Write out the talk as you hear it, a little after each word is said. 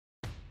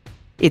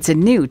It's a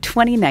new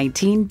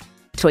 2019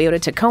 Toyota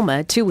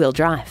Tacoma two-wheel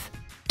drive.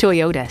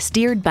 Toyota,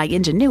 steered by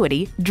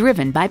ingenuity,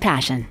 driven by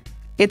passion.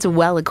 It's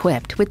well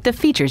equipped with the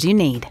features you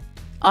need: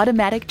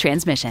 automatic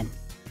transmission,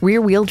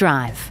 rear-wheel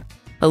drive,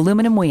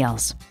 aluminum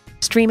wheels,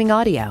 streaming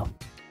audio,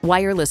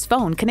 wireless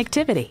phone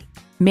connectivity,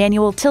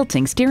 manual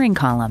tilting steering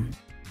column,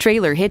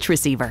 trailer hitch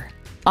receiver,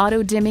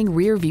 auto-dimming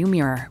rear-view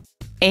mirror,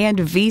 and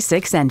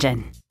V6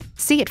 engine.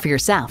 See it for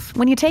yourself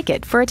when you take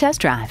it for a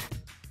test drive.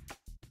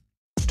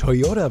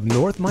 Toyota of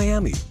North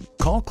Miami.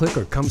 Call, click,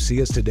 or come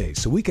see us today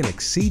so we can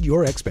exceed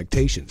your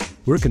expectations.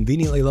 We're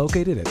conveniently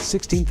located at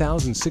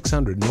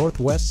 16,600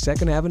 Northwest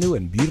 2nd Avenue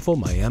in beautiful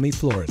Miami,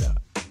 Florida.